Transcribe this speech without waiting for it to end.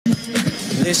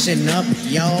Listen up,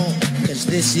 y'all, because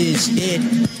this is it.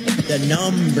 The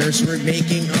numbers we're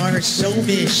making are so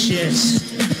vicious.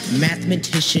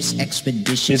 Mathematicious,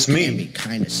 expeditious, It's me, can be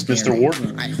kind of scary. Mr.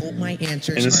 Wharton. I hope my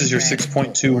answers And this are is your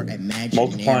radical 6.2 or imaginary.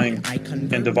 multiplying I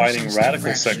convert and dividing results to radical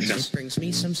fractions. section. This brings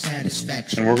me some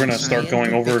satisfaction. And we're going to start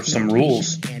going over some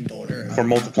rules for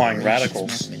multiplying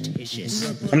radicals.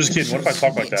 I'm just kidding. What if I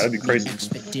talk like that? That'd be crazy.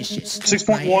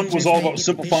 6.1 was all about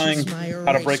simplifying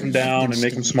how to break them down and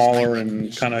make them smaller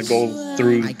and kind of go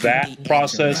through that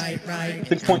process.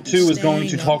 6.2 is going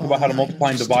to talk about how to multiply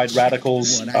and divide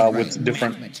radicals with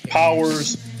different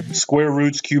powers, square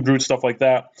roots, cube roots, stuff like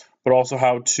that, but also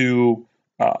how to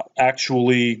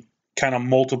actually kind of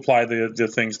multiply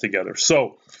the things together.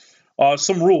 So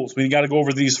some rules. We got to go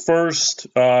over these first.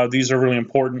 These are really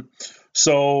important.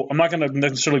 So I'm not going to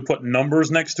necessarily put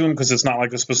numbers next to them because it's not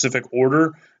like a specific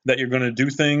order that you're going to do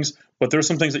things, but there's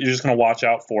some things that you're just going to watch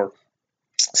out for.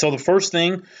 So the first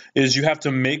thing is you have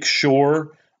to make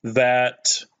sure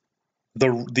that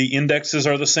the indexes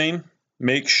are the same.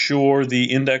 Make sure the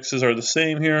indexes are the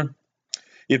same here.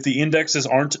 If the indexes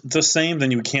aren't the same,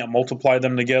 then you can't multiply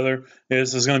them together.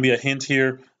 This is going to be a hint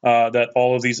here that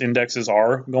all of these indexes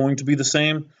are going to be the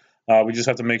same. We just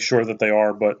have to make sure that they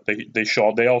are, but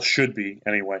they all should be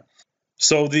anyway.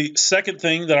 So the second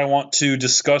thing that I want to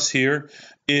discuss here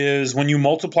is when you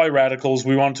multiply radicals,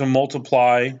 we want to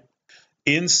multiply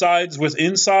insides with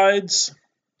insides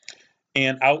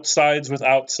and outsides with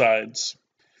outsides.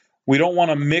 We don't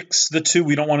want to mix the two.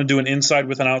 We don't want to do an inside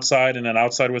with an outside and an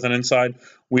outside with an inside.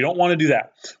 We don't want to do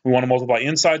that. We want to multiply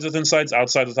insides with insides,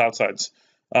 outsides with outsides.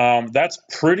 That's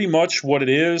pretty much what it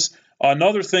is.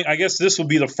 Another thing, I guess this will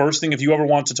be the first thing if you ever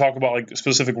want to talk about like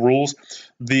specific rules.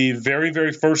 The very,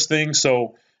 very first thing,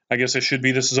 so I guess it should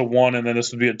be this is a 1 and then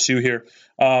this would be a 2 here,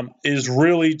 is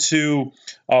really to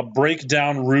break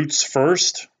down roots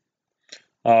first.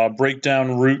 Break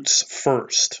down roots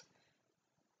first.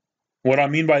 What I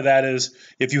mean by that is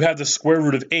if you have the square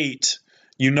root of 8,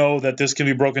 you know that this can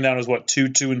be broken down as what, 2,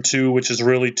 2, and 2, which is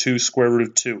really 2 square root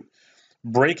of 2.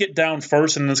 Break it down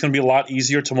first, and then it's going to be a lot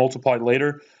easier to multiply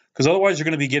later, because otherwise you're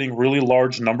going to be getting really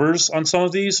large numbers on some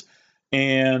of these,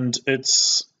 and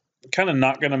it's kind of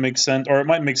not going to make sense, or it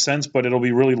might make sense, but it'll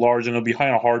be really large, and it'll be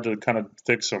kind of hard to kind of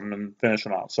fix them and finish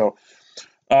them out. So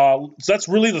that's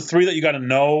really the 3 that you got to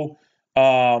know.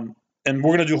 And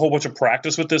we're going to do a whole bunch of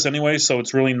practice with this anyway, so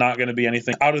it's really not going to be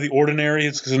anything out of the ordinary.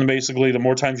 It's going to basically, the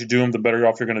more times you do them, the better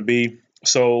off you're going to be.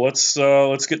 So let's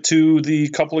get to the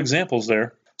couple examples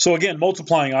there. So again,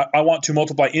 multiplying, I want to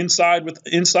multiply inside with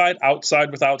inside,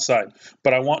 outside with outside,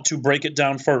 but I want to break it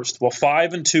down first. Well,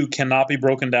 5 and 2 cannot be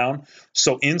broken down.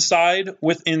 So inside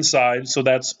with inside, so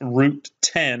that's root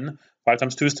 10. 5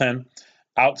 times 2 is 10.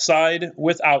 Outside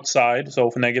with outside,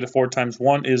 so -4 times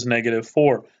 1 is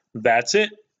 -4. That's it.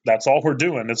 That's all we're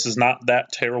doing. This is not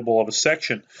that terrible of a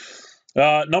section.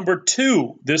 Number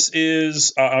 2, this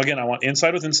is, again, I want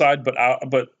inside with inside, but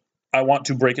I want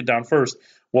to break it down first.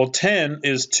 Well, 10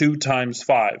 is 2 times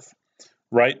 5,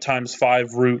 right? Times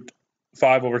 5 root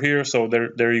 5 over here. So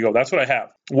there you go. That's what I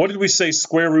have. What did we say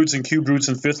square roots and cube roots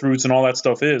and fifth roots and all that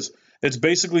stuff is? It's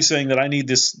basically saying that I need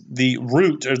the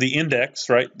root or the index,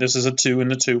 right? This is a 2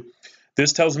 and a 2.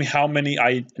 This tells me how many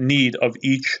I need of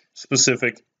each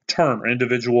specific term or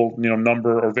individual,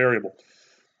 number or variable.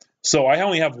 So I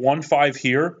only have 1 5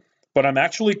 here, but I'm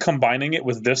actually combining it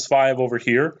with this 5 over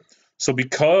here. So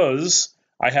because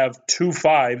I have 2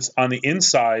 5s on the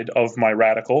inside of my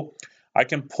radical, I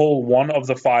can pull one of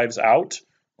the 5s out,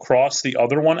 cross the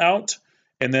other one out,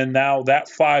 and then now that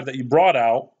 5 that you brought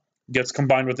out gets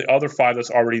combined with the other 5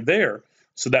 that's already there.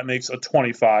 So that makes a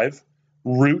 25.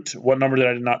 Root, what number did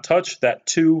I not touch? That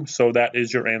 2, so that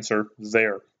is your answer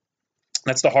there.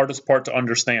 That's the hardest part to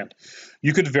understand.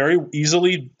 You could very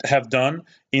easily have done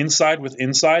inside with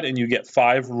inside, and you get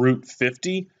 5 root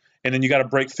 50, and then you got to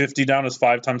break 50 down as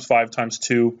 5 times 5 times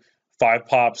 2. 5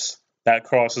 pops, that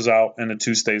crosses out, and the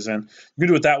 2 stays in. You can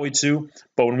do it that way too,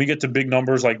 but when we get to big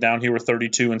numbers like down here with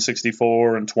 32 and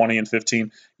 64 and 20 and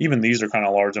 15, even these are kind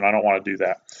of large, and I don't want to do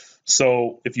that.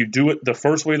 So if you do it the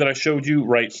first way that I showed you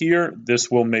right here,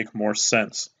 this will make more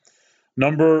sense.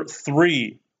 Number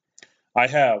 3, I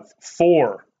have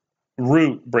 4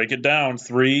 root, break it down,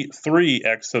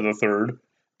 3x to the third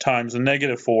times a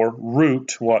 -4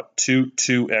 root, what,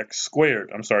 2x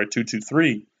squared. I'm sorry,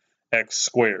 223x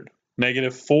squared.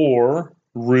 -4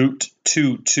 root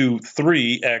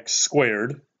 223x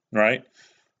squared, right?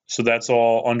 So that's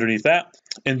all underneath that.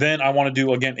 And then I want to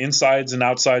do, again, insides and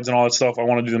outsides and all that stuff. I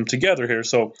want to do them together here.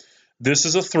 So this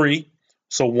is a 3.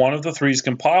 So one of the 3's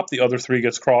can pop. The other 3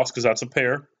 gets crossed because that's a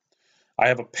pair. I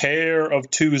have a pair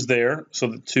of 2's there, so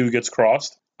the 2 gets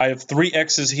crossed. I have 3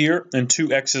 x's here and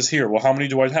 2 x's here. Well, how many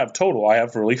do I have total? I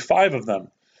have really 5 of them.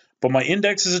 But my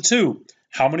index is a 2.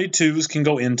 How many 2's can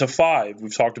go into 5?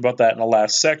 We've talked about that in the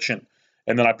last section.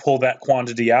 And then I pull that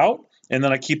quantity out, and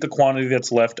then I keep the quantity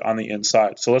that's left on the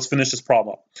inside. So let's finish this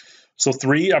problem up. So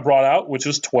 3 I brought out, which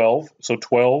is 12. So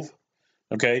 12,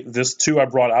 okay. This 2 I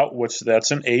brought out, which that's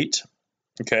an 8,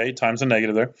 okay, times a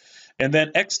negative there. And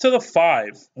then x to the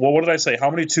 5. Well, what did I say?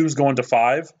 How many 2's go into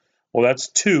 5? Well, that's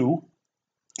 2.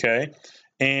 Okay,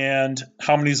 and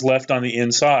how many's left on the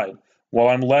inside? Well,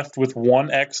 I'm left with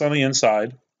 1x on the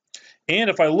inside, and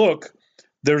if I look,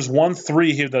 there's 1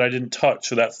 3 here that I didn't touch,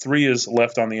 so that 3 is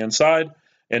left on the inside,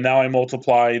 and now I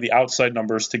multiply the outside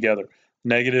numbers together.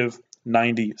 Negative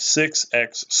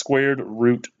 96x squared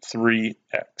root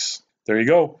 3x. There you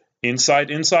go.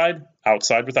 Inside, inside,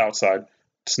 outside with outside.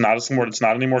 It's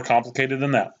not any more complicated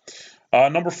than that.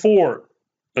 Number 4.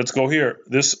 Let's go here.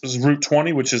 This is root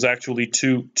 20, which is actually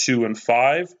 2, 2, and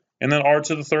 5, and then r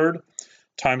to the third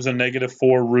times a negative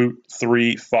 4 root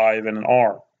 3, 5, and an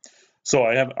r. So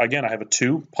I have a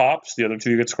 2 pops, the other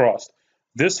 2 gets crossed.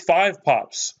 This 5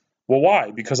 pops. Well,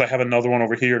 why? Because I have another one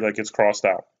over here that gets crossed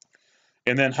out.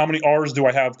 And then how many r's do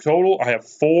I have total? I have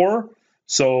 4.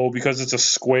 So because it's a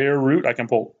square root, I can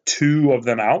pull 2 of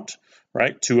them out,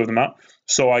 right? 2 of them out.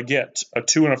 So I get a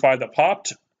 2 and a 5 that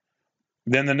popped.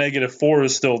 Then the negative 4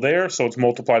 is still there, so it's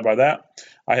multiplied by that.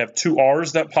 I have 2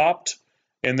 r's that popped,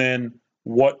 and then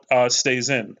what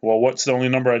stays in? Well, what's the only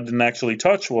number I didn't actually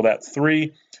touch? Well, that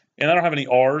 3, and I don't have any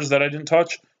r's that I didn't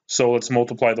touch, so let's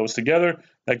multiply those together.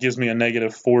 That gives me a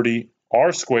negative 40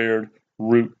 r squared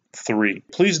root 3.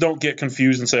 Please don't get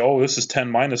confused and say, oh, this is 10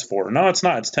 minus 4. No, it's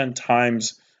not. It's 10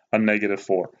 times a negative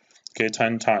 4. Okay,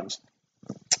 10 times.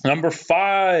 Number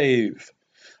 5.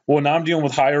 Well, now I'm dealing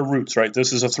with higher roots, right?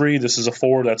 This is a 3, this is a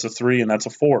 4, that's a 3, and that's a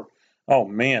 4. Oh,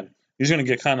 man. These are going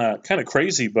to get kind of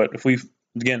crazy, but if we,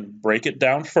 again, break it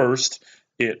down first,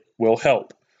 it will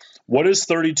help. What is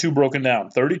 32 broken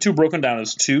down? 32 broken down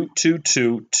is 2, 2,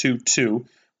 2, 2, 2.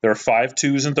 There are 5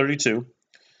 2's in 32.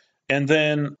 And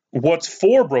then what's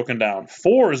 4 broken down?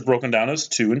 4 is broken down as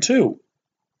 2 and 2.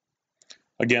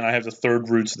 Again, I have the third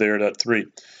roots there at 3.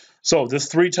 So this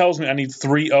 3 tells me I need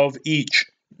 3 of each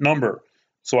number.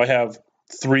 So I have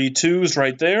 3 2's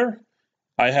right there.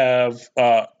 I have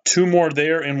 2 more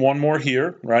there and 1 more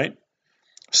here, right?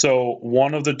 So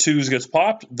one of the 2's gets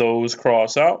popped. Those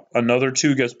cross out. Another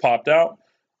 2 gets popped out.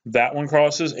 That one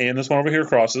crosses, and this one over here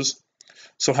crosses.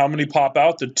 So how many pop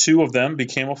out? The 2 of them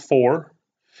became a 4.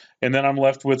 And then I'm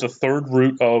left with a third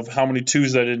root of how many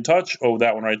 2's that I didn't touch. Oh,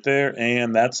 that one right there.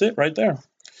 And that's it right there.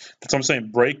 That's what I'm saying.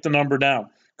 Break the number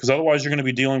down. Because otherwise you're going to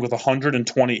be dealing with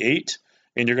 128.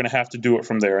 And you're going to have to do it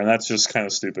from there, and that's just kind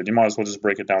of stupid. You might as well just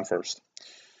break it down first.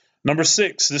 Number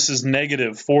 6, this is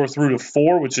negative 4th root of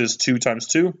 4, which is 2 times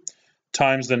 2,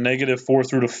 times the negative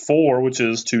 4th root of 4, which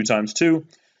is 2 times 2.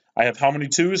 I have how many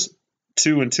 2's?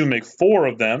 2 and 2 make 4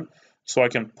 of them, so I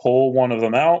can pull one of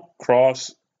them out,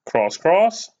 cross, cross,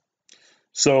 cross.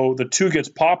 So the 2 gets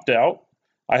popped out.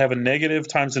 I have a negative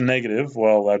times a negative.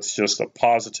 Well, that's just a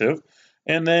positive.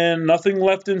 And then nothing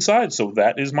left inside, so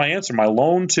that is my answer, my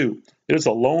lone 2. It is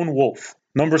a lone wolf.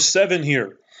 Number 7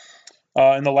 here.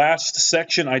 In the last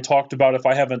section, I talked about if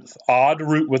I have an odd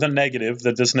root with a negative,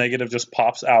 that this negative just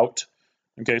pops out.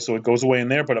 Okay, so it goes away in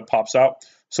there, but it pops out.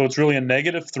 So it's really a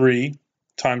negative 3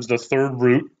 times the third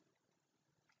root.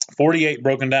 48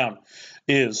 broken down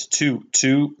is 2,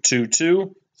 2, 2,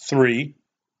 2, 3,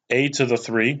 a to the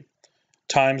 3,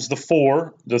 times the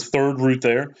 4, the third root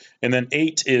there, and then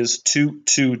 8 is 2,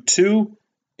 2, 2,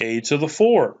 a to the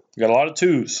 4. You got a lot of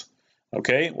 2's.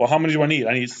 Okay, well, how many do I need?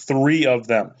 I need 3 of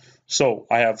them. So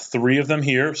I have 3 of them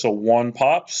here, so 1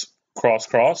 pops, cross,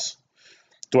 cross.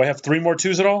 Do I have 3 more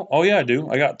 2's at all? Oh, yeah, I do.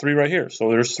 I got 3 right here. So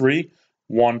there's 3,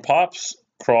 1 pops,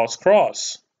 cross,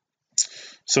 cross.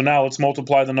 So now let's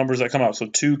multiply the numbers that come out. So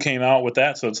 2 came out with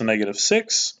that, so it's a negative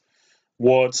 6.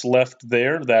 What's left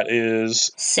there? That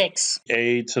is 6.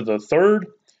 A to the third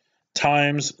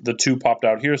times the 2 popped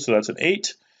out here, so that's an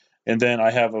 8. And then I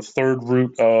have a third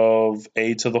root of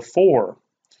a to the 4.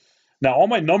 Now all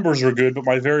my numbers are good, but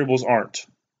my variables aren't.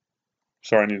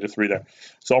 Sorry, I need a 3 there.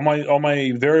 So all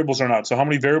my variables are not. So how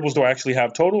many variables do I actually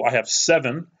have total? I have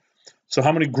 7. So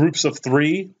how many groups of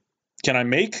 3 can I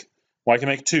make? Well, I can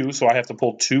make 2, so I have to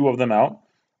pull 2 of them out.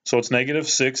 So it's negative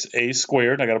 6a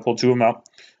squared. I got to pull 2 of them out.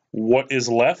 What is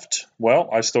left? Well,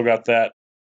 I still got that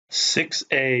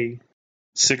 6a.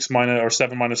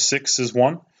 7 minus 6 is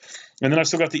 1. And then I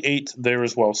still got the 8 there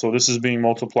as well. So this is being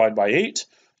multiplied by 8.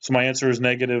 So my answer is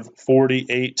negative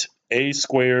 48a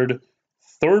squared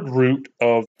third root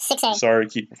of 6a. Sorry,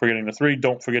 keep forgetting the 3.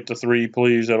 Don't forget the 3,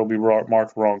 please. That'll be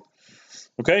marked wrong.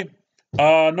 Okay.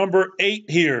 Number 8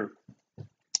 here.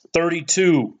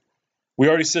 32. We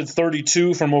already said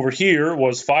 32 from over here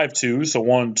was 5 2s. So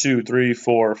 1, 2, 3,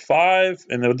 4, 5,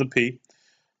 and then with the P,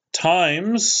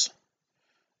 times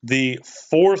the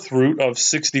fourth root of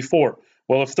 64.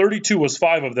 Well, if 32 was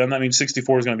 5 of them, that means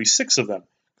 64 is going to be 6 of them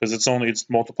because it's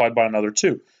multiplied by another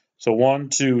 2. So 1,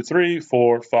 2, 3,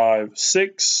 4, 5,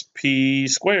 6, P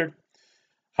squared.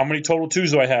 How many total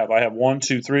 2s do I have? I have 1,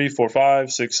 2, 3, 4,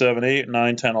 5, 6, 7, 8,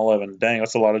 9, 10, 11. Dang,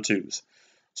 that's a lot of 2s.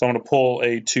 So I'm going to pull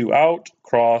a 2 out,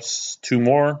 cross 2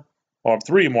 more, or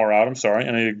 3 more out, I'm sorry,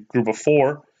 and a group of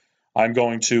 4. I'm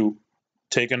going to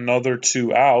take another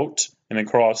 2 out, and then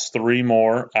cross 3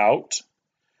 more out.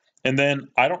 And then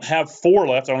I don't have 4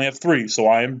 left, I only have 3, so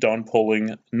I am done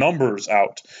pulling numbers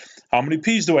out. How many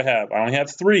P's do I have? I only have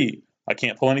 3. I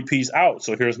can't pull any P's out,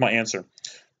 so here's my answer.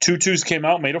 2 2's came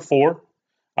out, made a 4.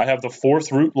 I have the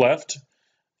fourth root left.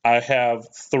 I have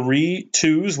 3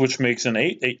 2's, which makes an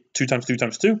 8. 2 times 2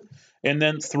 times 2. And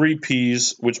then 3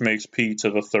 P's, which makes P to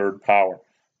the third power.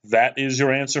 That is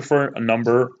your answer for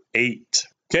number 8.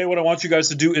 Okay, what I want you guys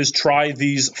to do is try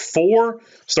these 4,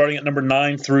 starting at number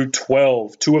 9 through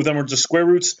 12. 2 of them are just square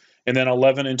roots, and then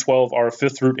 11 and 12 are a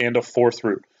fifth root and a fourth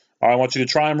root. I want you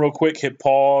to try them real quick, hit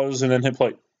pause, and then hit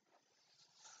play.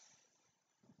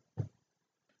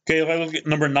 Okay, if I look at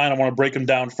number 9, I want to break them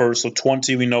down first. So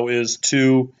 20 we know is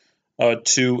 2,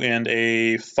 2 and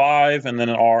a 5, and then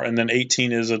an R, and then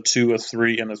 18 is a 2, a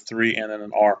 3, and a 3, and then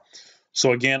an R.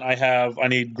 So again, I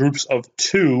need groups of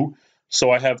 2. So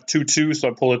I have 2 2s, so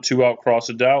I pull a 2 out, cross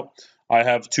it out. I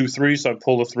have 2 3s, so I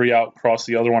pull a 3 out, cross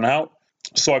the other one out.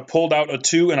 So I pulled out a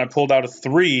 2 and I pulled out a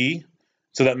 3,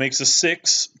 so that makes a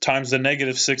 6 times the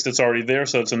negative 6 that's already there,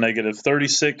 so it's a negative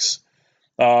 36.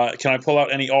 Can I pull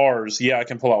out any R's? Yeah, I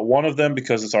can pull out one of them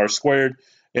because it's R squared.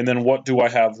 And then what do I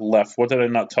have left? What did I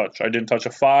not touch? I didn't touch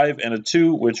a 5 and a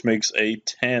 2, which makes a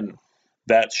 10.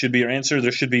 That should be your answer.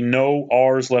 There should be no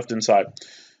R's left inside.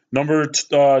 Number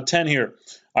 10 here.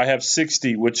 I have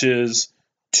 60, which is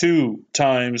 2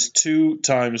 times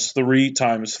 3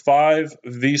 times 5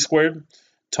 v squared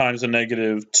times a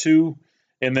negative 2.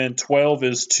 And then 12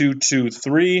 is 2, 2,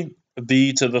 3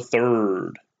 v to the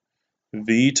third.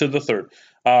 V to the third.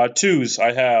 2's,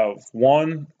 I have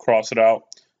 1, cross it out.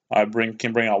 I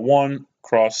can bring out 1,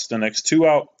 cross the next 2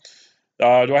 out.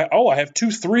 I have 2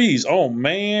 3's. Oh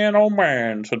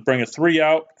man. So bring a 3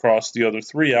 out, cross the other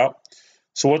 3 out.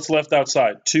 So what's left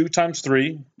outside? 2 times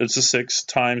 3, it's a 6,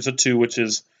 times a 2, which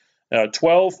is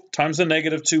 12, times a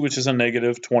negative 2, which is a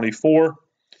negative 24.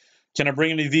 Can I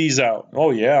bring any of these out?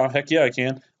 Oh yeah, heck yeah I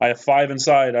can. I have 5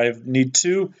 inside. I need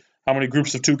 2. How many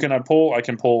groups of 2 can I pull? I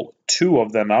can pull 2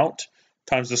 of them out,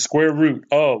 times the square root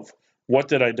of what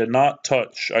did I did not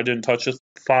touch? I didn't touch a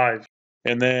 5.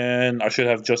 And then I should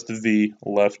have just the V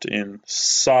left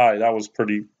inside. That was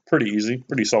pretty easy,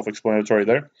 pretty self-explanatory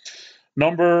there.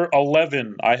 Number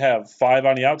 11, I have 5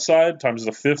 on the outside times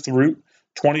the fifth root.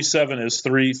 27 is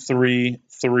 3, 3,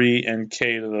 3, and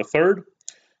K to the third.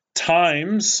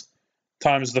 Times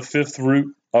the fifth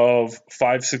root of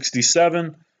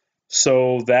 567.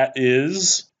 So that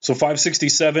is,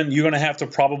 567, you're going to have to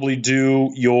probably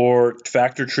do your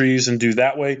factor trees and do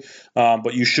that way.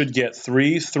 But you should get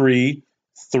 3, 3,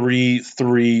 3,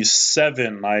 3,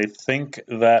 7. I think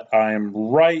that I'm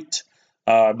right.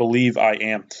 I believe I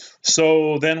am.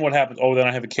 So then what happens? Oh, then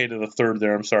I have a K to the third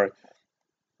there. I'm sorry.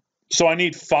 So I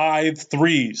need 5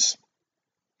 3's.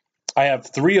 I have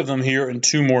 3 of them here and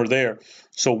 2 more there.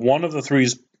 So one of the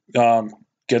 3's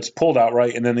gets pulled out,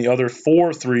 right? And then the other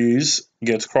 4 3's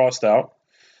gets crossed out.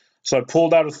 So I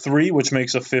pulled out a 3, which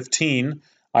makes a 15.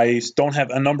 I don't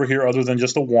have a number here other than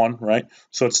just a 1, right?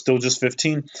 So it's still just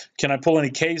 15. Can I pull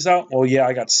any K's out? Well, yeah,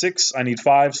 I got 6. I need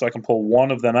 5, so I can pull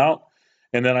 1 of them out.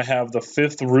 And then I have the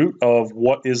fifth root of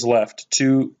what is left.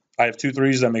 I have 2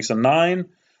 3's, that makes a 9.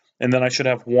 And then I should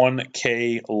have 1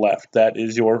 K left. That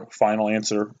is your final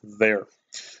answer there.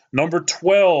 Number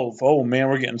 12. Oh, man,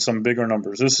 we're getting some bigger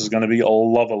numbers. This is going to be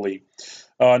lovely.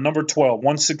 Number 12,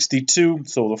 162.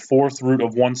 So the fourth root of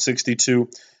 162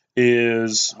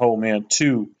 is,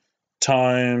 2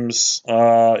 times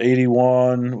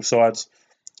 81. So that's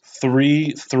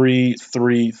 3, 3,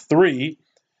 3, 3.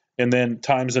 And then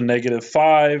times a negative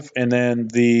 5. And then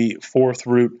the fourth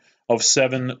root of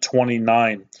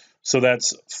 729. So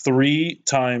that's 3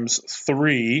 times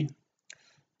 3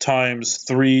 times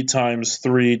 3 times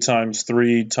 3 times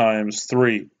 3 times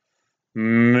 3.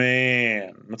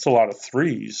 Man, that's a lot of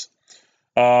 3's.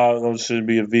 Those should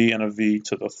be a V and a V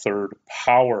to the third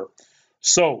power.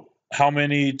 So How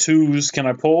many 2s can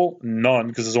I pull? None,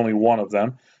 because there's only one of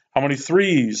them. How many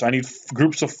 3s? I need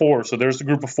groups of 4. So there's the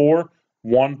group of 4.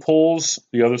 1 pulls,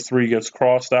 the other 3 gets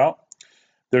crossed out.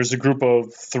 There's a group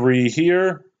of 3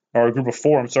 here, or a group of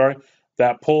 4, I'm sorry.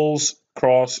 That pulls,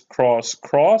 cross, cross,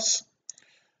 cross.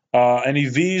 Any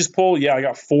V's pull? Yeah, I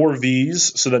got 4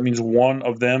 V's, so that means one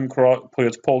of them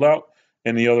gets pulled out,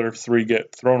 and the other 3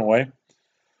 get thrown away.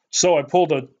 So I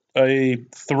pulled a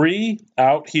 3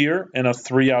 out here and a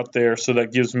 3 out there, so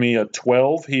that gives me a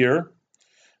 12 here.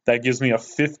 That gives me a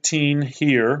 15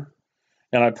 here,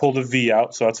 and I pulled a V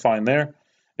out, so that's fine there.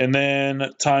 And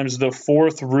then times the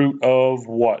 4th root of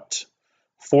what?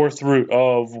 4th root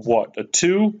of what? A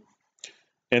 2,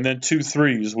 and then 2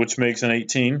 3s, which makes an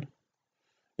 18.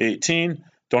 18.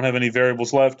 Don't have any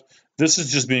variables left. This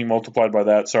is just being multiplied by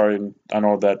that. Sorry, I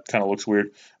know that kind of looks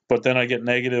weird. But then I get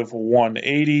negative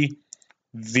 180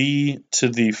 V to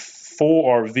the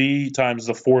 4, or V times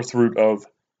the 4th root of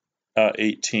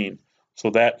 18. So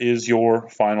that is your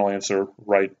final answer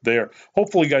right there.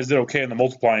 Hopefully you guys did okay in the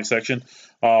multiplying section.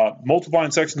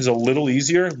 Multiplying section is a little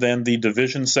easier than the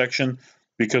division section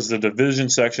because the division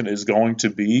section is going to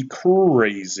be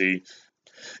crazy.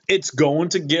 It's going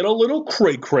to get a little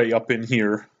cray-cray up in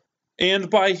here. And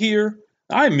by here,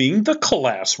 I mean the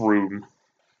classroom.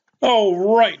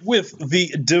 All right, with the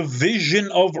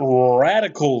division of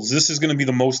radicals, this is going to be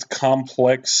the most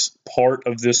complex part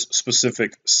of this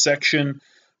specific section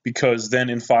because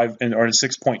then in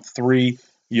 6.3,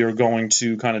 you're going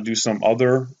to kind of do some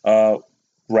other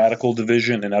radical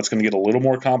division, and that's going to get a little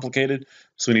more complicated.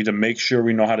 So we need to make sure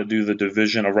we know how to do the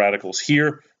division of radicals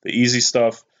here, the easy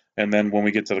stuff, and then when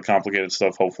we get to the complicated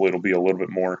stuff, hopefully it'll be a little bit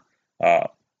more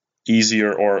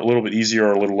easier, or a little bit easier,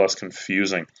 or a little less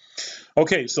confusing.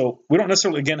 Okay, so we don't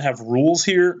necessarily, again, have rules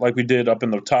here like we did up in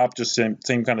the top, just same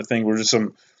kind of thing. We're just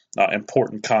some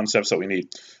important concepts that we need.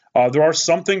 There are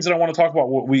some things that I want to talk about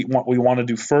what we want to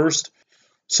do first.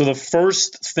 So the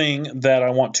first thing that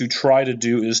I want to try to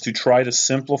do is to try to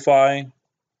simplify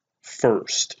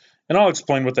first. And I'll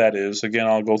explain what that is. Again,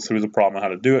 I'll go through the problem on how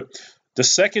to do it. The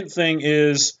second thing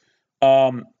is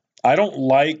I don't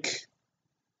like,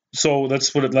 so let's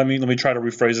put it, let me try to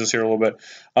rephrase this here a little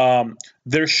bit.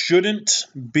 There shouldn't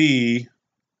be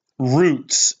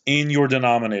roots in your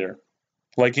denominator,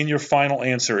 like in your final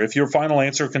answer. If your final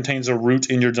answer contains a root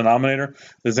in your denominator,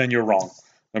 then you're wrong.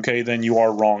 Okay, then you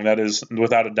are wrong. That is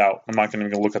without a doubt. I'm not going to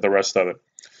even look at the rest of it.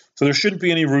 So there shouldn't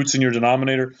be any roots in your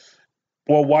denominator.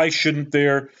 Well, why shouldn't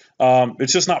there?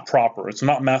 It's just not proper. It's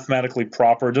not mathematically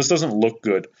proper. It just doesn't look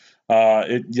good.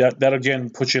 That again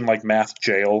puts you in like math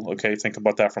jail. Okay, think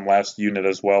about that from last unit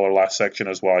as well, or last section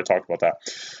as well. I talked about that.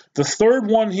 The third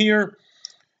one here,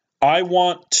 I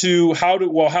want to, how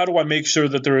do I make sure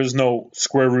that there is no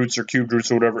square roots or cubed roots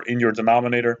or whatever in your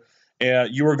denominator?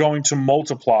 You are going to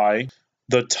multiply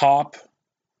the top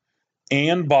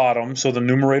and bottom, so the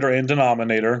numerator and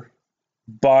denominator,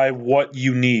 by what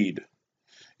you need.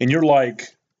 And you're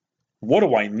like, what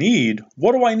do I need?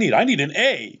 What do I need? I need an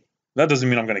A. That doesn't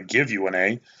mean I'm going to give you an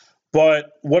A.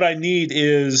 But what I need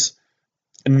is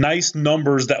nice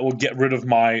numbers that will get rid of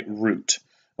my root.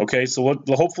 Okay, so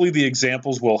hopefully the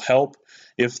examples will help.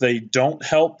 If they don't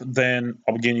help, then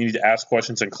again, you need to ask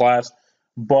questions in class.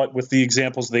 But with the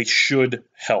examples, they should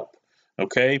help.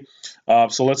 Okay,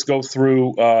 so let's go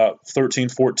through 13,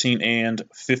 14, and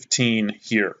 15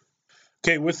 here.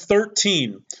 Okay, with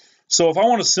 13. So if I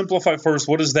want to simplify first,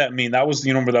 what does that mean? That was,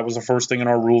 you remember, that was the first thing in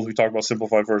our rules. We talked about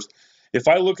simplify first. If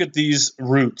I look at these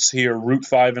roots here, root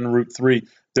 5 and root 3,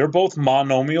 they're both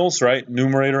monomials, right?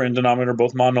 Numerator and denominator,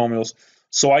 both monomials.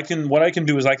 So what I can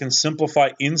do is I can simplify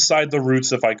inside the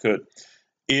roots if I could.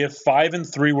 If 5 and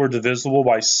 3 were divisible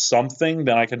by something,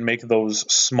 then I can make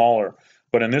those smaller.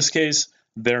 But in this case,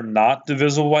 they're not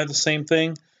divisible by the same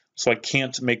thing, so I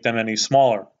can't make them any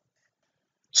smaller.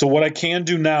 So what I can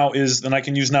do now is, then I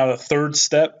can use now the third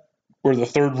step, or the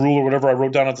third rule, or whatever I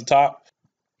wrote down at the top,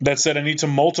 that said I need to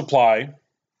multiply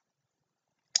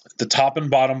the top and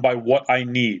bottom by what I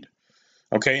need.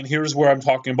 Okay, and here's where I'm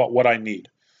talking about what I need.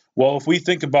 Well, if we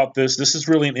think about this, this is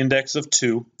really an index of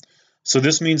 2. So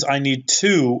this means I need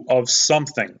 2 of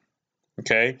something.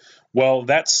 Okay, well,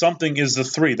 that something is the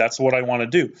 3. That's what I want to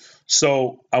do.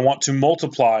 So I want to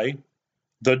multiply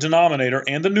the denominator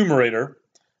and the numerator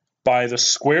by the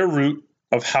square root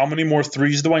of how many more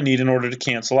 3's do I need in order to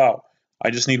cancel out. I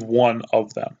just need one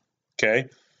of them. Okay,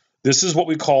 this is what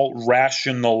we call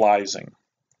rationalizing.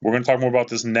 We're going to talk more about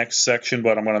this next section,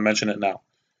 but I'm going to mention it now.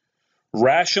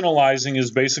 Rationalizing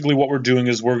is basically what we're doing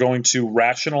is we're going to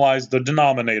rationalize the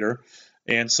denominator,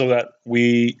 and so that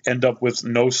we end up with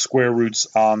no square roots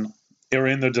on or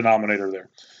in the denominator there.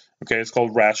 Okay, it's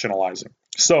called rationalizing.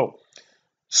 So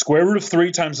square root of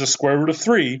 3 times the square root of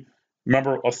 3,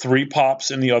 remember a 3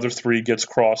 pops and the other 3 gets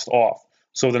crossed off.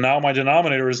 So now my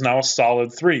denominator is now a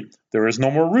solid 3. There is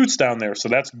no more roots down there, so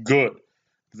that's good.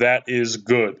 That is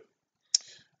good.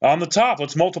 On the top,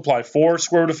 let's multiply 4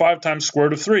 square root of 5 times square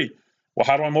root of 3. Well,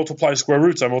 how do I multiply square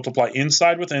roots? I multiply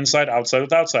inside with inside, outside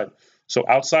with outside. So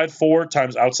outside 4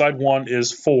 times outside 1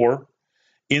 is 4.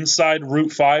 Inside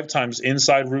root 5 times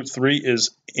inside root 3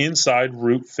 is inside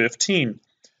root 15.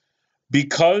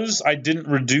 Because I didn't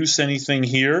reduce anything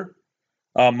here,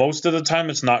 most of the time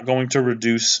it's not going to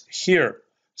reduce here.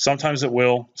 Sometimes it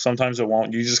will, sometimes it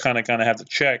won't. You just kind of have to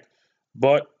check.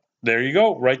 But there you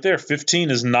go, right there. 15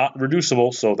 is not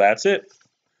reducible, so that's it.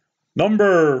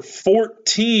 Number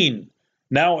 14.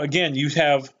 Now, again, you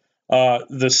have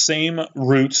the same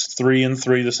roots, 3 and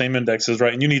 3, the same indexes,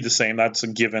 right? And you need the same. That's a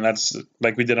given. That's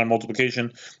like we did on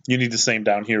multiplication. You need the same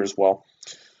down here as well.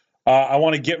 I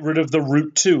want to get rid of the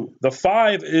root 2. The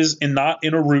 5 is not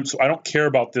in a root, so I don't care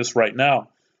about this right now.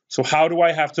 So how do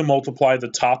I have to multiply the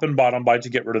top and bottom by to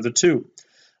get rid of the 2?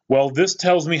 Well, this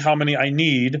tells me how many I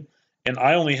need, and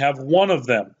I only have one of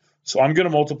them. So I'm going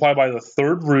to multiply by the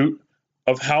third root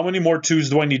of how many more 2's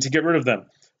do I need to get rid of them?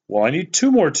 Well, I need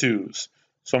 2 more 2's.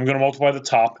 So I'm going to multiply the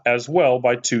top as well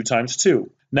by 2 times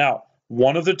 2. Now,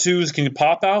 one of the 2's can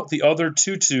pop out. The other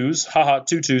 2 2's,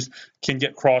 two 2's, can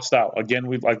get crossed out. Again,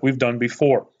 like we've done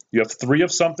before. You have 3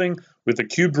 of something with a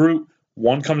cubed root.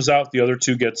 1 comes out. The other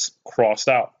 2 gets crossed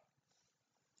out.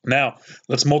 Now,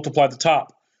 let's multiply the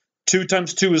top. 2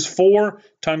 times 2 is 4,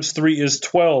 times 3 is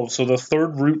 12. So the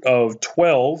third root of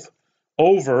 12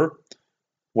 over,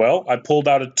 well, I pulled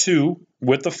out a 2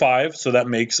 with the 5, so that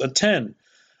makes a 10.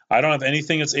 I don't have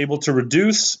anything that's able to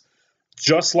reduce.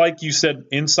 Just like you said,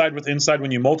 inside with inside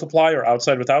when you multiply or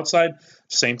outside with outside,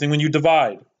 same thing when you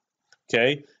divide.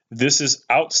 Okay, this is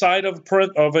outside of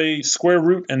a square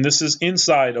root, and this is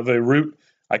inside of a root.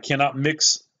 I cannot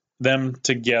mix them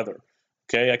together.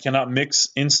 Okay, I cannot mix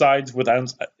insides with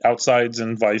outsides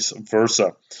and vice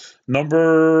versa.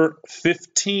 Number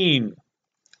 15.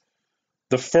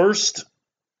 The first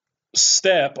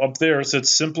step up there said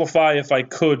simplify if I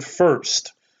could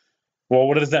first. Well,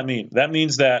 what does that mean? That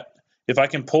means that if I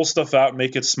can pull stuff out and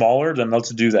make it smaller, then let's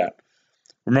do that.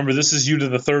 Remember, this is u to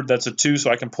the third. That's a 2, so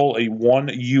I can pull a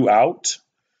 1u out.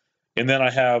 And then I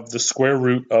have the square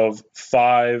root of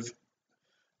 5uv,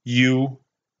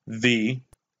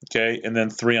 okay, and then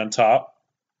 3 on top.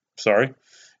 Sorry.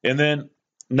 And then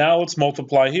now let's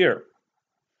multiply here.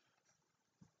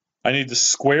 I need the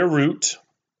square root,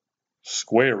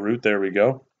 there we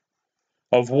go,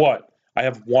 of what? I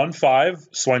have 1 5,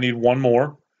 so I need 1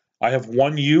 more. I have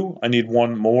 1u, I need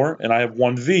 1 more, and I have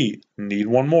 1v, need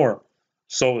 1 more.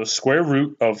 So the square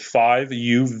root of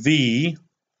 5uv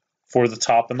for the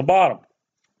top and the bottom.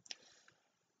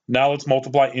 Now let's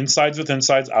multiply insides with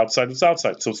insides, outside with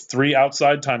outside. So 3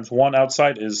 outside times 1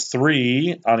 outside is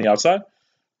 3 on the outside,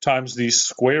 times the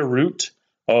square root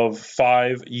of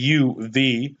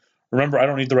 5uv. Remember, I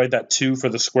don't need to write that 2 for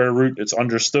the square root. It's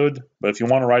understood, but if you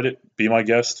want to write it, be my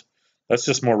guest. That's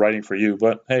just more writing for you,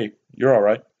 but hey, you're all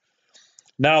right.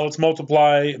 Now let's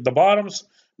multiply the bottoms.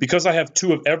 Because I have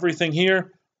 2 of everything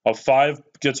here, a 5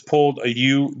 gets pulled, a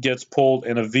u gets pulled,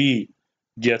 and a v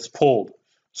gets pulled.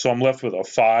 So I'm left with a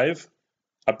 5.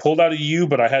 I pulled out a u,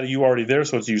 but I had a u already there,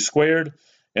 so it's u squared.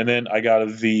 And then I got a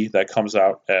v that comes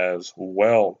out as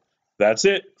well. That's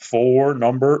it for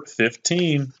number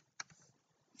 15.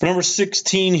 For number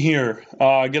 16 here,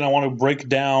 again, I want to break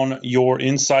down your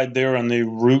inside there on the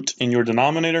root in your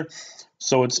denominator.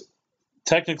 So it's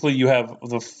technically you have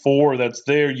the 4 that's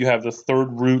there, you have the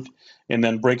third root, and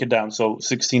then break it down. So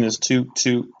 16 is 2,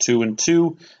 2, 2, and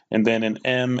 2, and then an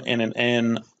m and an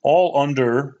n all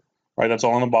under, right, that's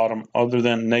all on the bottom, other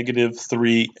than negative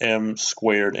 3m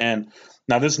squared n.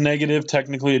 Now this negative,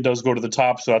 technically it does go to the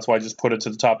top, so that's why I just put it to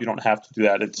the top. You don't have to do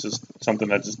that. It's just something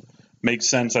that just makes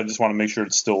sense. I just want to make sure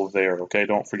it's still there, okay?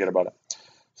 Don't forget about it.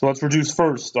 So let's reduce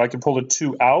first. I can pull the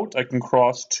 2 out. I can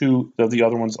cross 2 of the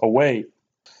other ones away.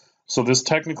 So this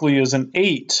technically is an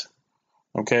 8,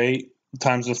 okay,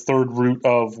 times the third root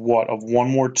of what? Of 1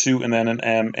 more 2 and then an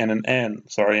m and an n.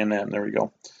 Sorry, an n. There we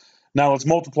go. Now let's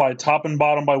multiply top and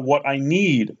bottom by what I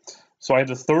need. So I have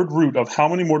the third root of how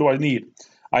many more do I need?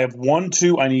 I have 1,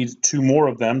 2. I need 2 more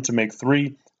of them to make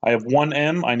 3. I have 1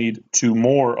 m. I need 2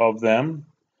 more of them.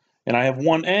 And I have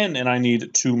 1 n, and I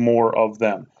need 2 more of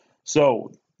them.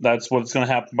 So that's what's going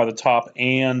to happen by the top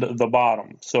and the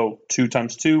bottom. So 2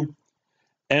 times 2.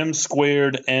 M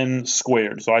squared, n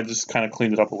squared. So I just kind of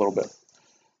cleaned it up a little bit.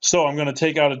 So I'm going to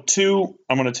take out a 2,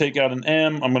 I'm going to take out an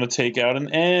M, I'm going to take out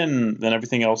an N, then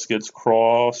everything else gets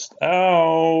crossed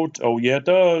out. Oh yeah, it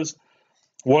does.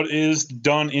 What is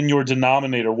done in your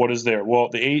denominator? What is there? Well,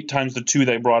 the 8 times the 2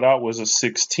 they brought out was a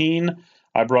 16.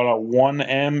 I brought out 1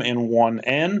 M and 1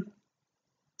 N.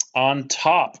 On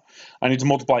top, I need to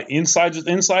multiply insides with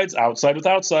insides, outside with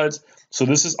outsides. So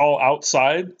this is all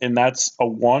outside, and that's a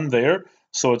 1 there.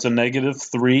 So it's a negative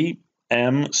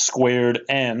 3M squared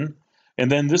N.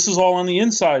 And then this is all on the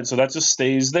inside, so that just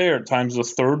stays there, times the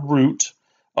third root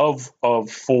of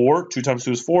 4. 2 times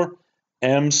 2 is 4.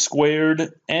 M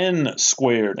squared N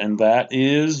squared. And that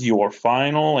is your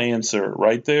final answer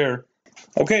right there.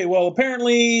 Okay, well,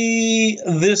 apparently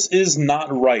this is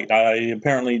not right. I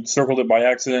apparently circled it by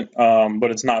accident,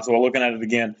 but it's not. So I'm looking at it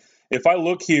again. If I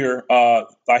look here, I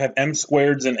have M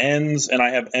squareds and N's, and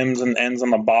I have M's and N's on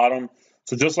the bottom.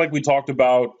 So just like we talked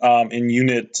about in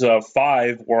Unit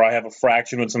 5, where I have a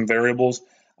fraction with some variables,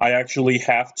 I actually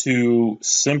have to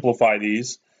simplify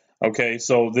these. Okay,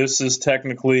 so this is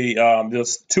technically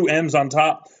just 2 M's on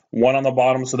top, 1 on the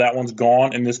bottom, so that one's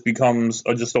gone, and this becomes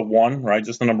just a 1, right,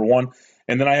 just the number 1.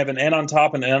 And then I have an N on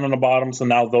top and an N on the bottom, so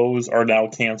now those are now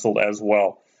canceled as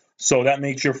well. So that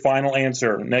makes your final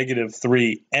answer negative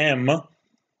 3M,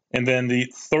 and then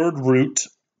the third root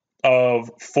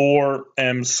of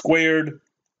 4M squared,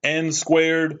 N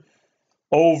squared,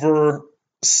 over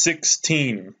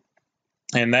 16.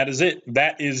 And that is it.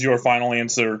 That is your final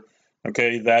answer.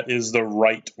 Okay, that is the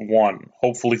right one.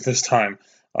 Hopefully this time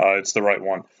it's the right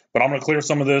one. But I'm going to clear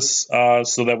some of this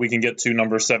so that we can get to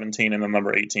number 17 and then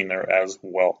number 18 there as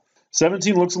well.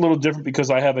 17 looks a little different because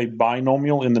I have a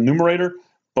binomial in the numerator,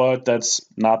 but that's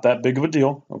not that big of a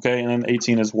deal. Okay, and then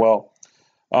 18 as well.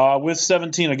 With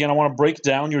 17, again, I want to break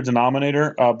down your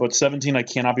denominator, but 17 I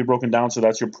cannot be broken down, so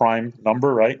that's your prime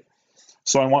number, right?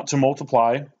 So I want to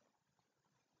multiply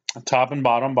top and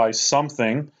bottom by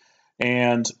something,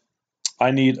 and I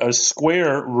need a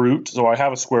square root, so I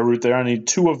have a square root there. I need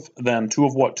 2 of them. 2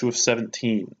 of what? 2 of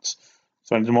 17s.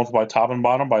 So I need to multiply top and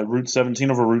bottom by root 17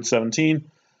 over root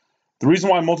 17. The reason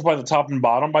why I multiply the top and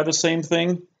bottom by the same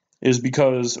thing is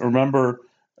because, remember,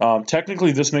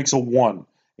 technically this makes a 1.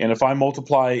 And if I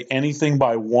multiply anything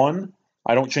by 1,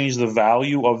 I don't change the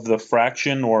value of the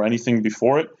fraction or anything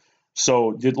before it.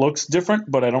 So it looks different,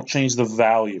 but I don't change the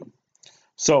value.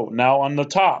 So now on the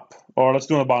top, or let's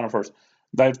do on the bottom first.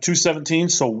 I have 2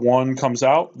 17s, so 1 comes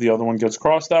out, the other one gets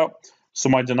crossed out. So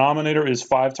my denominator is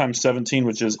 5 times 17,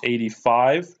 which is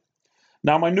 85.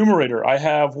 Now my numerator, I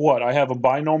have what? I have a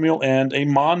binomial and a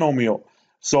monomial.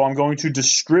 So I'm going to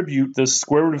distribute this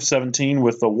square root of 17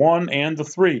 with the 1 and the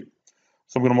 3.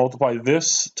 So I'm going to multiply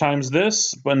this times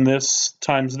this, and this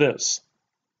times this.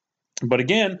 But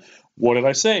again, what did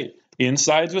I say?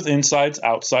 Insides with insides,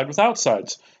 outside with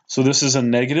outsides. So this is a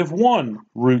negative 1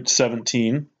 root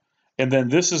 17. And then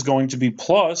this is going to be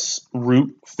plus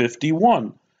root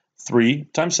 51. 3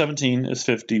 times 17 is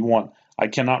 51. I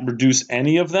cannot reduce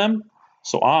any of them,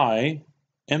 so I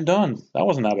am done. That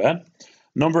wasn't that bad.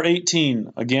 Number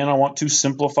 18. Again, I want to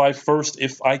simplify first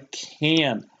if I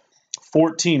can.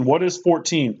 14. What is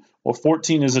 14? Well,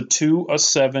 14 is a 2, a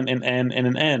 7, an N, and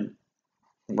an N.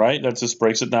 Right? That just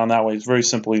breaks it down that way. It's very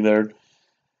simply there.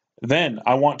 Then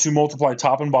I want to multiply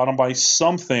top and bottom by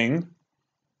something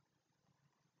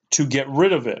to get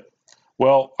rid of it.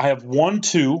 Well, I have 1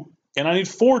 2, and I need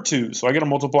 4 2s. So I got to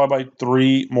multiply by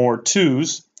 3 more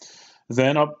 2s.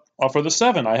 Then up for the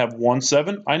 7, I have 1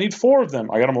 7. I need 4 of them.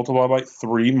 I got to multiply by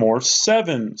 3 more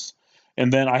 7s.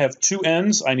 And then I have 2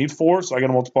 n's. I need 4, so I got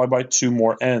to multiply by 2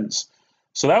 more n's.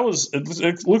 So that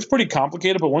it looks pretty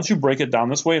complicated, but once you break it down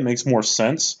this way, it makes more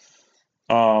sense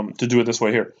to do it this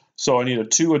way here. So I need a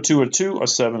 2, a 2, a 2, a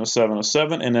 7, a 7, a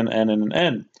 7, and an n and an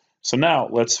n. So now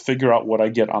let's figure out what I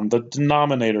get on the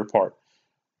denominator part.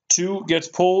 2 gets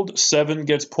pulled, 7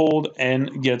 gets pulled,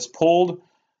 n gets pulled.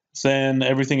 Then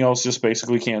everything else just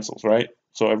basically cancels, right?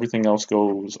 So everything else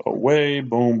goes away.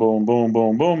 Boom, boom, boom,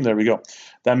 boom, boom. There we go.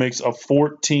 That makes a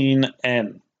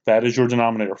 14n. That is your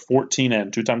denominator,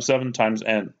 14n. 2 times 7 times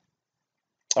n.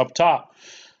 Up top,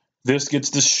 this gets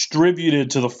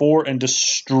distributed to the 4 and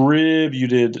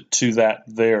distributed to that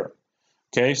there.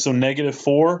 Okay, so negative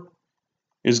 4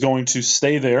 is going to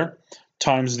stay there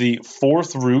times the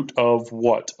 4th root of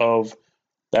what?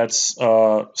 That's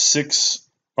 6.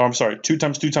 Oh, I'm sorry, 2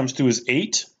 times 2 times 2 is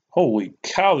 8. Holy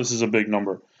cow, this is a big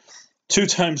number. 2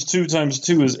 times 2 times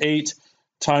 2 is 8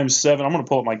 times 7. I'm going to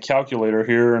pull up my calculator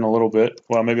here in a little bit.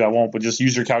 Well, maybe I won't, but just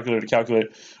use your calculator to calculate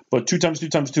it. But 2 times 2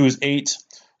 times 2 is 8.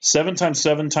 7 times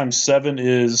 7 times 7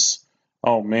 is,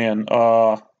 oh man,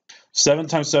 7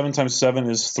 times 7 times 7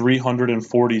 is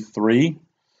 343.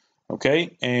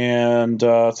 Okay, and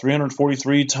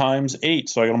 343 times 8,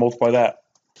 so I got to multiply that.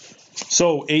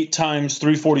 So 8 times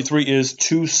 343 is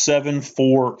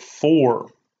 2744.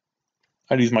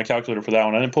 I'd use my calculator for that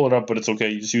one. I didn't pull it up, but it's okay.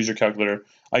 You just use your calculator.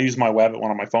 I use my Wabbit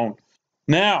one on my phone.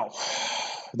 Now,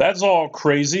 that's all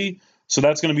crazy. So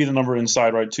that's going to be the number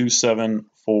inside, right?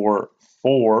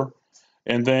 2744.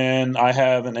 And then I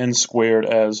have an n squared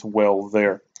as well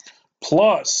there.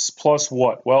 Plus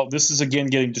what? Well, this is again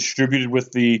getting distributed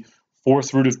with the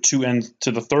fourth root of 2n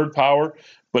to the third power.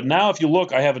 But now if you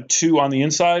look, I have a 2 on the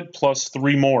inside plus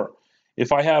 3 more.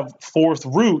 If I have fourth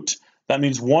root, that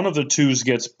means one of the 2's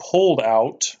gets pulled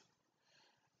out,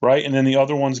 right? And then the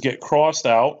other ones get crossed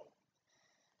out.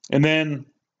 And then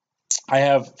I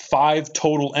have 5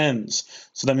 total n's.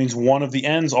 So that means one of the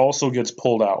n's also gets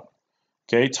pulled out.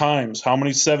 Okay, times, how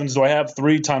many 7's do I have?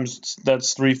 3 times,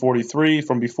 that's 343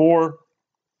 from before.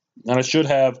 And I should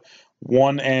have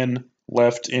 1 n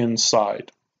left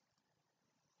inside.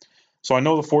 So I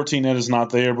know the 14n is not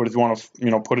there, but if you want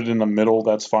to, put it in the middle,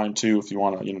 that's fine too if you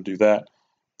want to, do that.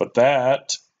 But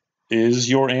that is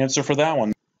your answer for that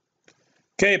one.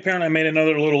 Okay, apparently I made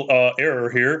another little error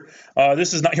here.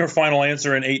 This is not your final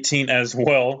answer in 18 as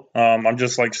well. I'm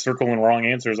just like circling wrong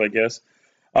answers, I guess.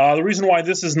 The reason why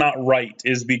this is not right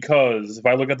is because if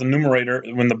I look at the numerator,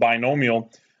 when the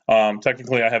binomial,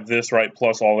 technically I have this, right,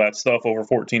 plus all that stuff over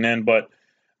 14n, but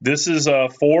this is a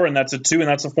 4, and that's a 2, and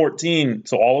that's a 14.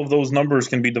 So all of those numbers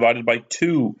can be divided by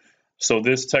 2. So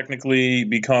this technically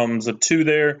becomes a 2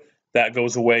 there. That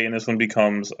goes away, and this one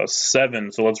becomes a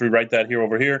 7. So let's rewrite that here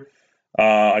over here.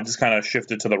 I just kind of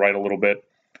shifted to the right a little bit.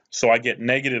 So I get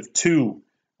 -2.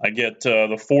 I get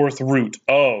the fourth root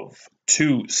of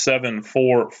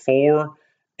 2744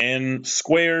 n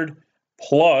squared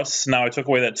plus, now I took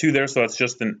away that 2 there, so that's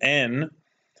just an n.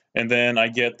 And then I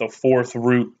get the fourth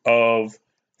root of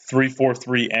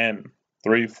 343n.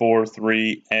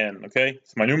 343n, okay?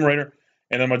 It's my numerator.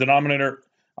 And then my denominator,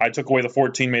 I took away the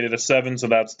 14, made it a 7, so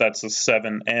that's a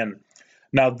 7n.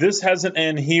 Now this has an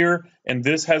n here, and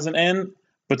this has an n,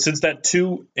 but since that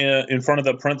 2 in front of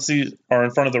the parentheses, or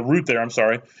in front of the root there, I'm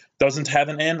sorry, doesn't have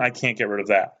an n, I can't get rid of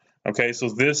that. Okay, so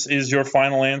this is your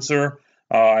final answer.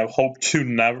 I hope to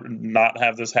not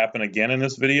have this happen again in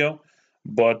this video,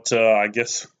 but I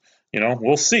guess,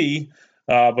 we'll see.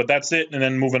 But that's it, and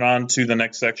then moving on to the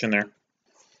next section there.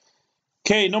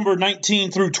 Okay, number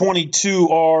 19 through 22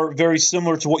 are very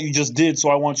similar to what you just did, so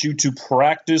I want you to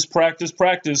practice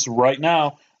right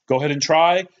now. Go ahead and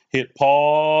try, hit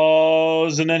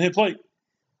pause, and then hit play.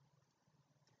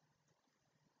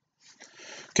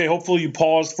 Okay, hopefully you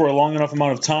paused for a long enough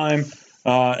amount of time,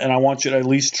 and I want you to at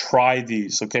least try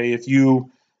these, okay? If you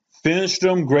finished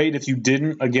them, great. If you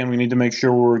didn't, again, we need to make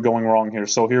sure we're going wrong here.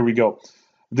 So here we go.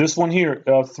 This one here,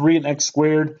 3 and x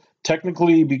squared.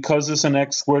 Technically, because it's an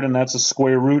x squared and that's a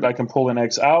square root, I can pull an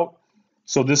x out.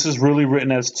 So this is really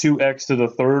written as 2x to the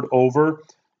third over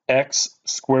x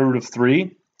square root of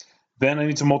 3. Then I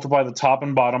need to multiply the top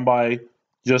and bottom by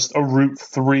just a root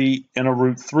 3 and a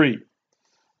root 3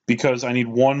 because I need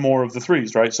one more of the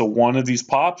 3's, right? So one of these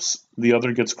pops, the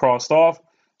other gets crossed off.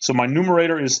 So my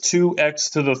numerator is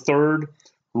 2x to the third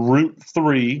root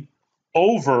 3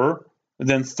 over,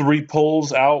 then 3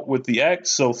 pulls out with the x,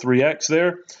 so 3x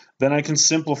there. Then I can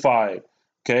simplify,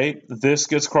 okay? This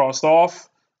gets crossed off.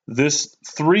 This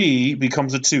 3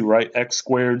 becomes a 2, right? X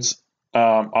squareds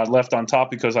are left on top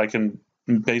because I can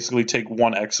basically take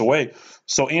one x away.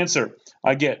 So answer,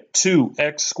 I get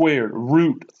 2x squared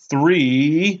root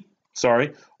 3,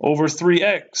 over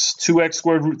 3x. 2x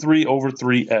squared root 3 over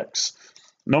 3x.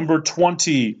 Number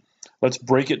 20, let's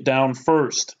break it down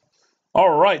first. All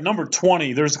right, number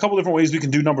 20. There's a couple different ways we can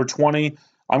do number 20.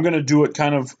 I'm going to do it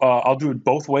kind of, I'll do it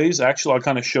both ways. Actually, I'll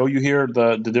kind of show you here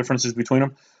the differences between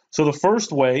them. So the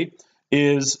first way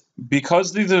is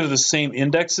because these are the same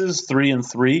indexes, 3 and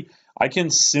 3, I can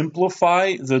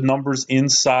simplify the numbers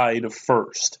inside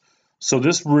first. So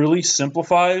this really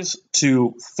simplifies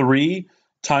to 3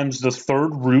 times the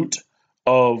third root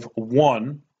of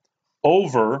 1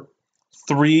 over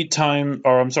 3 times,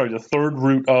 or I'm sorry, the third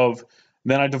root of,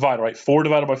 then I divide, right? 4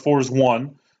 divided by 4 is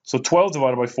 1. So 12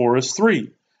 divided by 4 is 3.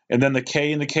 And then the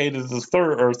k and the k to the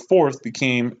third or fourth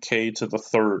became k to the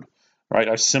third, right?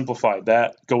 I simplified.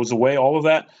 That goes away, all of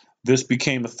that. This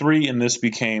became a 3, and this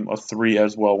became a 3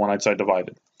 as well when I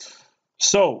divided.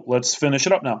 So let's finish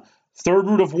it up now. Third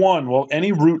root of 1, well,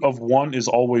 any root of 1 is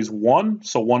always 1.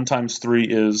 So 1 times 3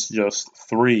 is just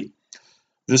 3.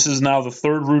 This is now the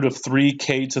third root of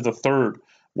 3k to the third.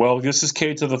 Well, this is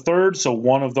k to the third, so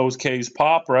one of those k's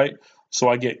pop, right? So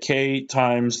I get k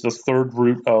times the third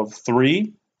root of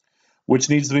 3. which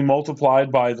needs to be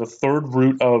multiplied by the third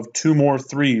root of 2 more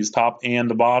 3's, top and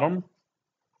the bottom.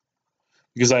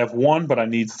 Because I have 1, but I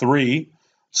need 3.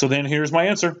 So then here's my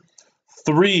answer.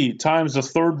 3 times the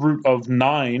third root of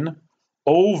 9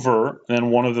 over,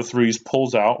 then one of the 3's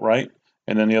pulls out, right?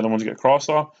 And then the other ones get crossed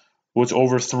off, which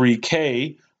over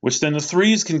 3k, which then the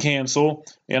 3's can cancel,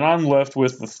 and I'm left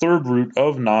with the third root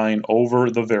of 9 over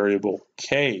the variable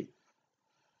k.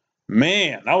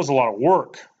 Man, that was a lot of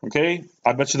work, okay?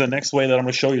 I bet you the next way that I'm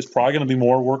going to show you is probably going to be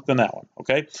more work than that one,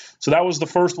 okay? So that was the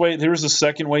first way. Here's the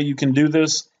second way you can do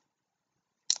this,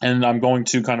 and I'm going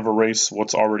to kind of erase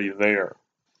what's already there.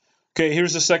 Okay,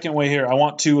 here's the second way here. I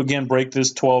want to, again, break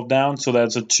this 12 down, so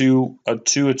that's a 2, a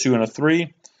 2, a 2, and a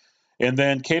 3. And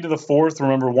then k to the fourth,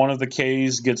 remember one of the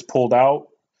k's gets pulled out,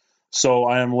 so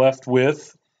I am left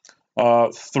with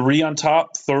 3 on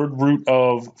top, third root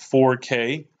of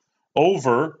 4k,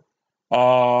 over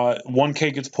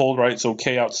 1k gets pulled, right? So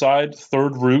k outside,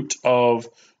 third root of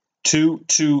 2,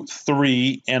 2,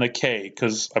 3, and a k,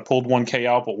 because I pulled 1k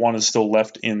out, but 1 is still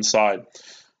left inside.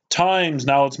 Times,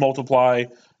 now let's multiply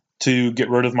to get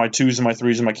rid of my 2's and my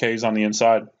 3's and my k's on the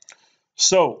inside.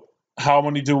 So how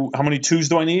many 2's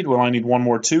do I need? Well, I need 1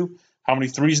 more 2. How many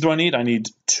 3's do I need? I need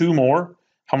 2 more.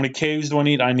 How many k's do I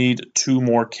need? I need 2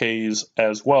 more k's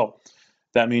as well.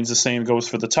 That means the same goes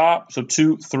for the top. So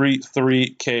 2, 3,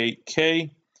 3, k,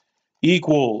 k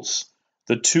equals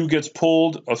the 2 gets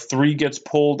pulled, a 3 gets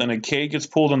pulled, and a k gets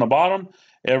pulled in the bottom.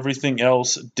 Everything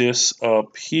else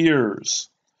disappears.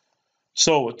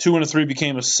 So a 2 and a 3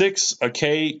 became a 6. A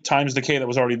k times the k that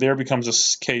was already there becomes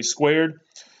a k squared.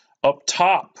 Up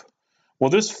top, well,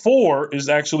 this 4 is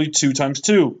actually 2 times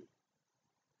 2.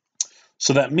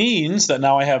 So that means that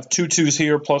now I have 2 2's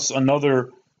here plus another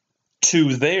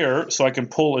 2 there, so I can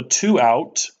pull a 2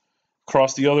 out,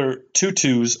 cross the other 2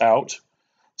 2's out.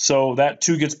 So that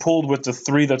 2 gets pulled with the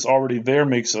 3 that's already there,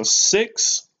 makes a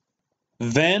 6.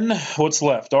 Then what's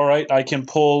left? All right, I can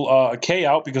pull a k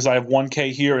out because I have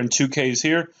 1k here and 2k's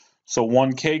here. So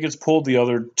 1k gets pulled, the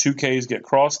other 2k's get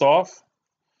crossed off.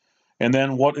 And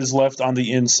then what is left on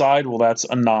the inside? Well, that's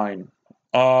a 9.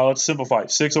 Let's simplify.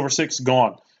 6 over 6,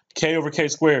 gone. K over k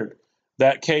squared.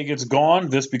 That k gets gone.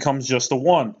 This becomes just a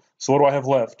 1. So what do I have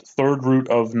left? Third root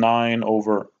of 9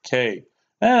 over k.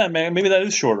 Maybe that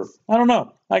is shorter. I don't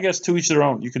know. I guess to each their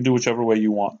own. You can do whichever way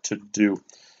you want to do.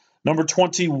 Number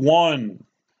 21.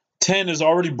 10 is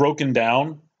already broken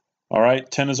down. All right,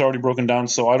 10 is already broken down,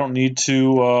 so I don't need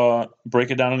to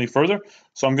break it down any further.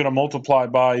 So I'm going to multiply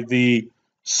by the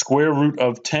square root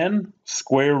of 10,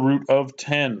 square root of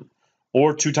 10.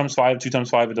 Or 2 times 5, 2 times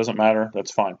 5, it doesn't matter.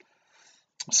 That's fine.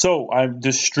 So I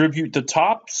distribute the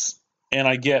tops, and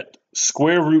I get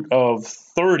square root of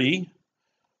 30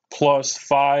 plus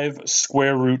 5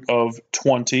 square root of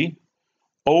 20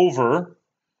 over,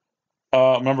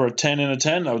 remember, a 10 and a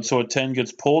 10, so a 10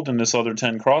 gets pulled and this other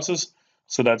 10 crosses,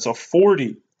 so that's a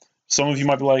 40. Some of you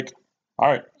might be like, all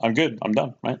right, I'm good, I'm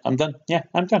done, right? I'm done, yeah,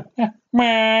 I'm done, yeah,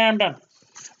 I'm done.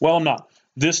 Well, I'm not.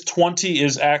 This 20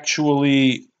 is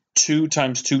actually 2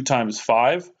 times 2 times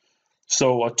 5,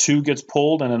 so a 2 gets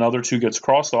pulled and another 2 gets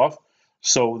crossed off.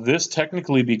 So this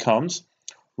technically becomes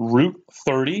root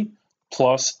 30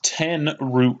 plus 10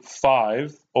 root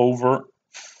 5 over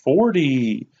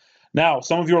 40. Now,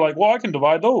 some of you are like, well, I can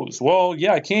divide those. Well,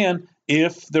 yeah, I can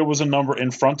if there was a number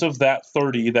in front of that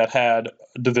 30 that had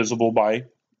divisible by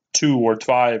 2 or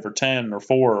 5 or 10 or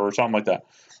 4 or something like that.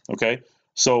 Okay,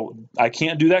 so I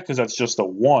can't do that because that's just a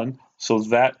 1. So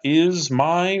that is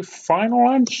my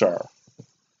final answer.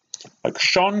 Like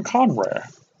Sean Connery.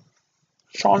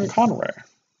 Sean Connery.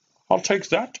 I'll take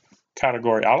that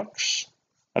category, Alex.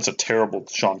 That's a terrible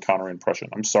Sean Connery impression.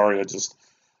 I'm sorry, I just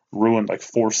ruined like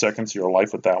 4 seconds of your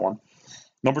life with that one.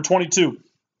 Number 22.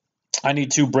 I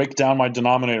need to break down my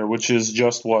denominator, which is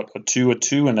just what? A 2,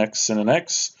 an x, and an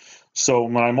x. So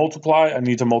when I multiply, I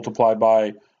need to multiply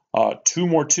by 2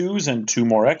 more 2's and 2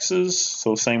 more x's.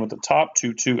 So same with the top,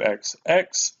 2, 2x,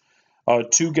 x.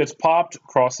 2 gets popped,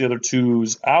 cross the other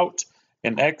 2's out.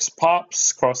 An x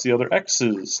pops, cross the other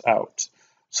x's out.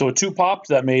 So a 2 popped,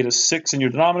 that made a 6 in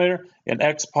your denominator. An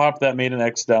x popped, that made an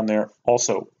x down there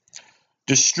also.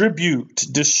 Distribute,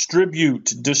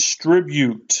 distribute,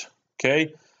 distribute.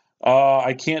 Okay,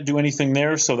 I can't do anything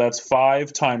there, so that's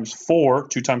 5 times 4.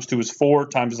 2 times 2 is 4,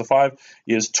 times the 5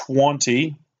 is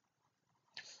 20.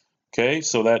 Okay,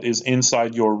 so that is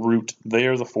inside your root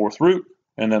there, the 4th root,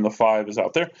 and then the 5 is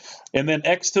out there. And then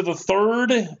x to the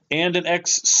 3rd and an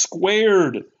x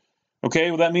squared.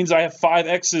 Okay, well, that means I have 5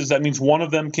 x's. That means one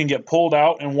of them can get pulled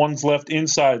out and one's left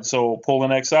inside. So pull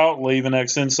an x out, leave an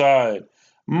x inside.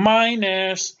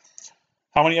 Minus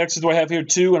How many x's do I have here?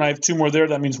 2, and I have 2 more there.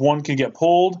 That means 1 can get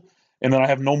pulled. And then I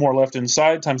have no more left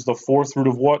inside, times the 4th root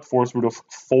of what? 4th root of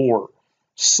 4.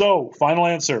 So, final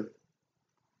answer,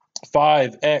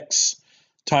 5x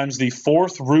times the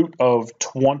 4th root of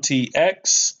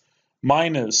 20x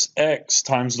minus x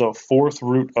times the 4th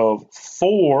root of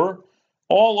 4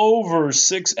 all over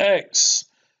 6x.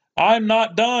 I'm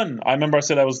not done. I remember I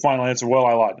said that was the final answer. Well,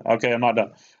 I lied. Okay, I'm not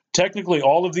done. Technically,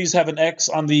 all of these have an x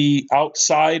on the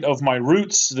outside of my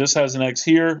roots. This has an x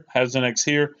here, has an x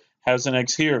here, has an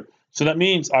x here. So that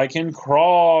means I can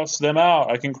cross them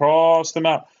out. I can cross them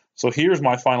out. So here's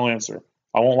my final answer.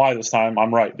 I won't lie this time.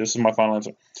 I'm right. This is my final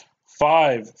answer.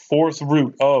 5 4th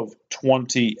root of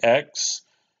 20x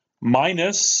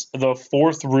minus the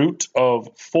 4th root of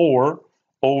 4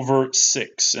 over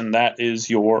 6. And that is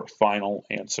your final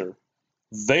answer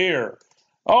there.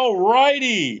 All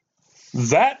righty.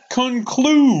 That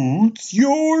concludes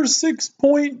your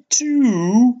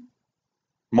 6.2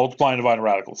 multiplying and dividing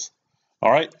radicals.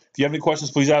 All right. If you have any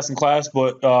questions, please ask in class.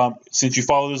 But since you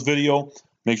follow this video,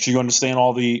 make sure you understand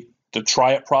all the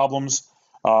try it problems,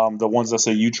 the ones that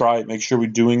say you try it. Make sure we're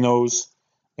doing those,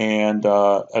 and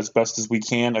as best as we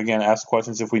can. Again, ask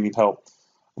questions if we need help.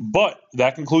 But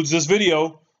that concludes this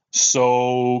video.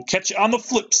 So catch you on the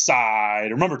flip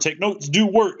side. Remember, take notes, do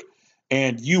work,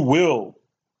 and you will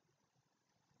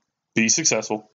be successful.